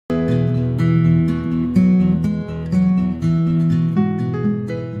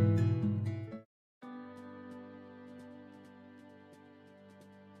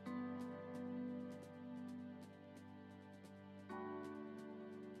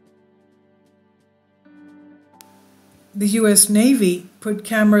the US Navy put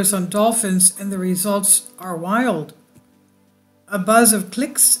cameras on dolphins and the results are wild. A buzz of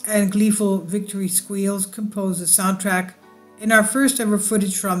clicks and gleeful victory squeals compose the soundtrack in our first ever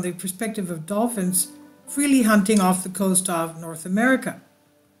footage from the perspective of dolphins freely hunting off the coast of North America.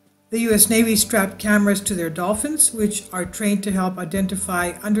 The US Navy strapped cameras to their dolphins, which are trained to help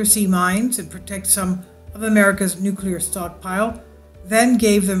identify undersea mines and protect some of America's nuclear stockpile, then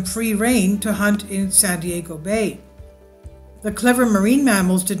gave them free rein to hunt in San Diego Bay. The clever marine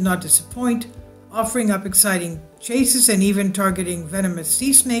mammals did not disappoint, offering up exciting chases and even targeting venomous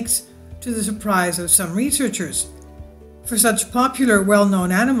sea snakes to the surprise of some researchers. For such popular,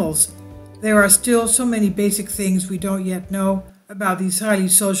 well-known animals, there are still so many basic things we don't yet know about these highly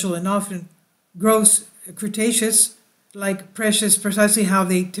social and often gross crustaceans, like precisely how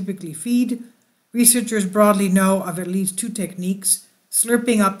they typically feed. Researchers broadly know of at least two techniques: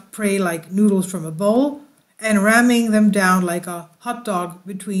 slurping up prey like noodles from a bowl, and ramming them down like a hot dog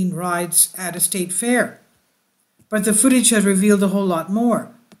between rides at a state fair. But the footage has revealed a whole lot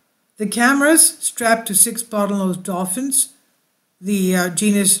more. The cameras strapped to 6 bottlenose dolphins, the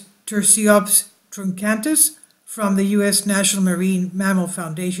genus Tursiops truncanthus, from the U.S. National Marine Mammal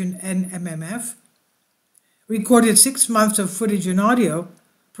Foundation, NMMF, recorded 6 months of footage and audio,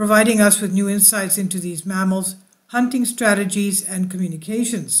 providing us with new insights into these mammals, hunting strategies, and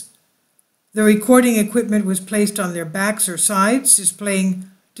communications. The recording equipment was placed on their backs or sides, displaying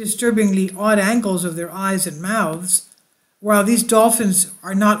disturbingly odd angles of their eyes and mouths. While these dolphins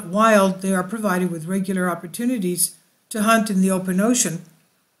are not wild, they are provided with regular opportunities to hunt in the open ocean,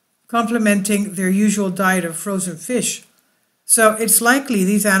 complementing their usual diet of frozen fish. So it's likely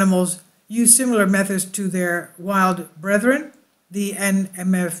these animals use similar methods to their wild brethren, the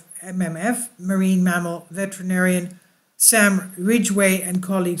NMMF marine mammal veterinarian Sam Ridgway and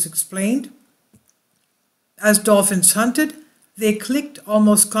colleagues explained. As dolphins hunted, they clicked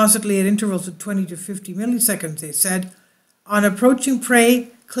almost constantly at intervals of 20 to 50 milliseconds, they said. On approaching prey,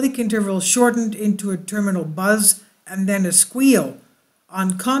 click intervals shortened into a terminal buzz and then a squeal.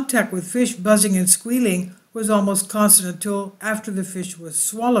 On contact with fish, buzzing and squealing was almost constant until after the fish was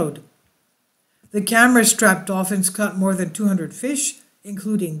swallowed. The camera-strapped dolphins caught more than 200 fish,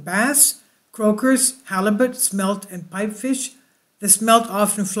 including bass, croakers, halibut, smelt, and pipefish. The smelt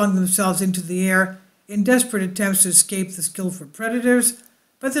often flung themselves into the air in desperate attempts to escape the skillful predators,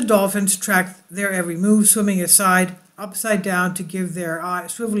 but the dolphins tracked their every move, swimming aside, upside down to give their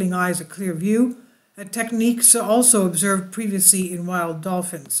swiveling eyes a clear view, a technique also observed previously in wild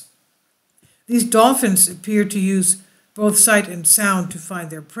dolphins. These dolphins appear to use both sight and sound to find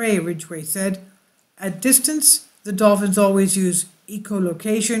their prey, Ridgway said. At distance, the dolphins always use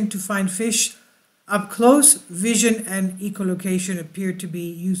echolocation to find fish. Up close, vision and echolocation appear to be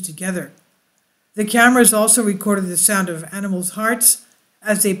used together. The cameras also recorded the sound of animals' hearts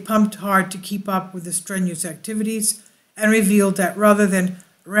as they pumped hard to keep up with the strenuous activities, and revealed that rather than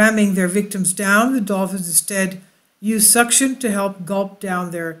ramming their victims down, the dolphins instead used suction to help gulp down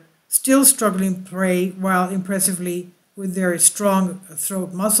their still struggling prey while impressively with their strong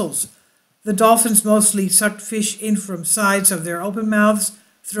throat muscles. The dolphins mostly sucked fish in from sides of their open mouths,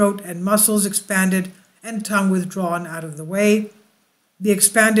 throat and muscles expanded, and tongue withdrawn out of the way. The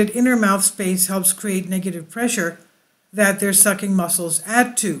expanded inner mouth space helps create negative pressure that their sucking muscles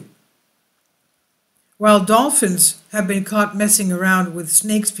add to. While dolphins have been caught messing around with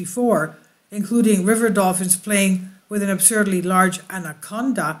snakes before, including river dolphins playing with an absurdly large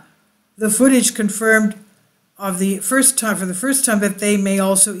anaconda, the footage confirmed for the first time that they may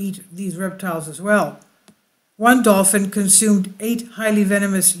also eat these reptiles as well. One dolphin consumed 8 highly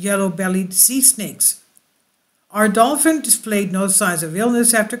venomous yellow-bellied sea snakes. Our dolphin displayed no signs of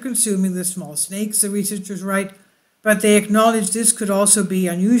illness after consuming the small snakes, the researchers write, but they acknowledge this could also be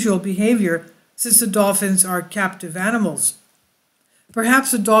unusual behavior since the dolphins are captive animals.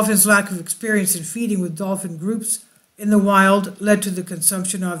 Perhaps the dolphin's lack of experience in feeding with dolphin groups in the wild led to the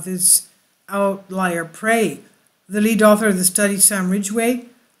consumption of this outlier prey. The lead author of the study, Sam Ridgway,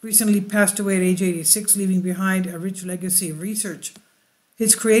 recently passed away at age 86, leaving behind a rich legacy of research.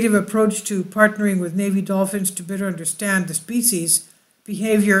 His creative approach to partnering with Navy dolphins to better understand the species,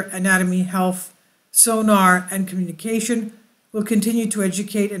 behavior, anatomy, health, sonar, and communication will continue to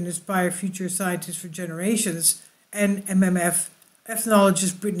educate and inspire future scientists for generations, NMMF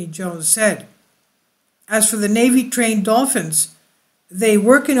ethnologist Brittany Jones said. As for the Navy-trained dolphins, they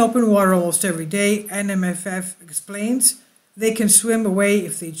work in open water almost every day, NMFF explains. They can swim away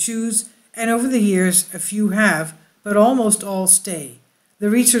if they choose, and over the years, a few have, but almost all stay. The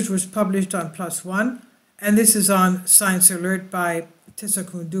research was published on PLOS ONE, and this is on Science Alert by Tessa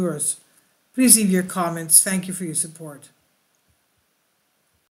Koundouros. Please leave your comments. Thank you for your support.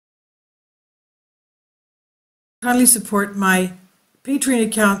 Kindly support my Patreon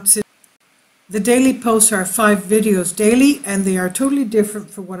account. The daily posts are 5 videos daily, and they are totally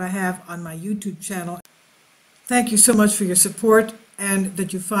different from what I have on my YouTube channel. Thank you so much for your support and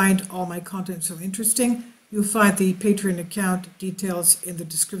that you find all my content so interesting. You'll find the Patreon account details in the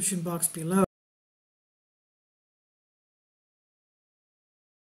description box below.